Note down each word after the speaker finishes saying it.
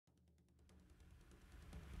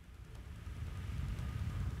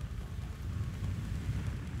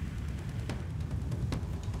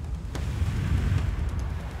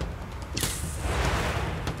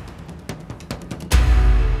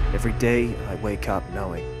Every day I wake up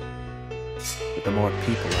knowing that the more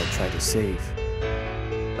people I try to save,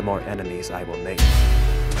 the more enemies I will make.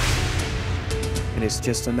 And it's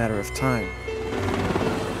just a matter of time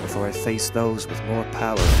before I face those with more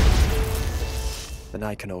power than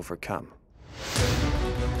I can overcome.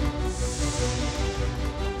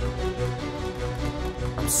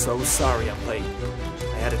 I'm so sorry I'm late.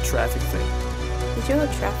 I had a traffic thing. Did your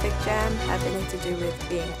traffic jam have anything to do with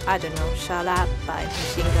being, I don't know, shot at by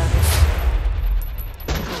machine guns?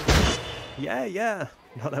 Yeah.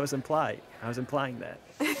 No, that was implied. I was implying that.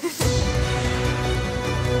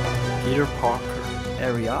 Peter Parker,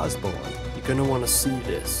 Harry Osborn. you're gonna want to see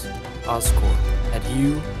this. Oscorp had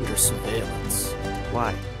you under surveillance.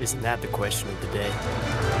 Why? Isn't that the question of the day?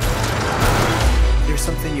 There's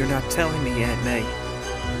something you're not telling me, Aunt May.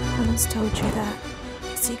 I once told you that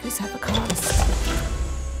secrets have a cost.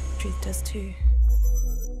 Truth does too.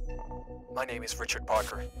 My name is Richard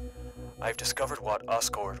Parker. I've discovered what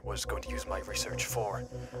Oscorp was going to use my research for.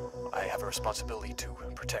 I have a responsibility to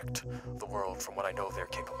protect the world from what I know they're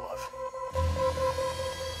capable of.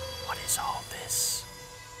 What is all this?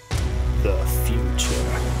 The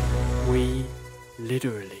future. We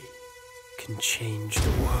literally can change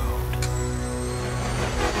the world.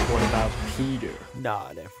 What about Peter?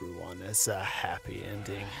 Not everyone has a happy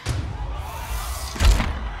ending.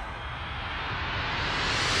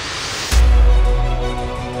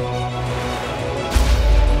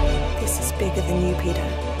 This is bigger than you, Peter.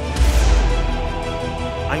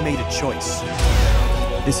 I made a choice.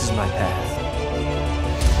 This is my path.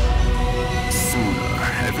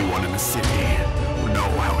 Sooner, everyone in the city will know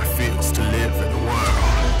how it feels to live in a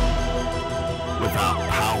world without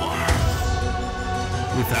power,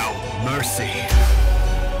 without mercy.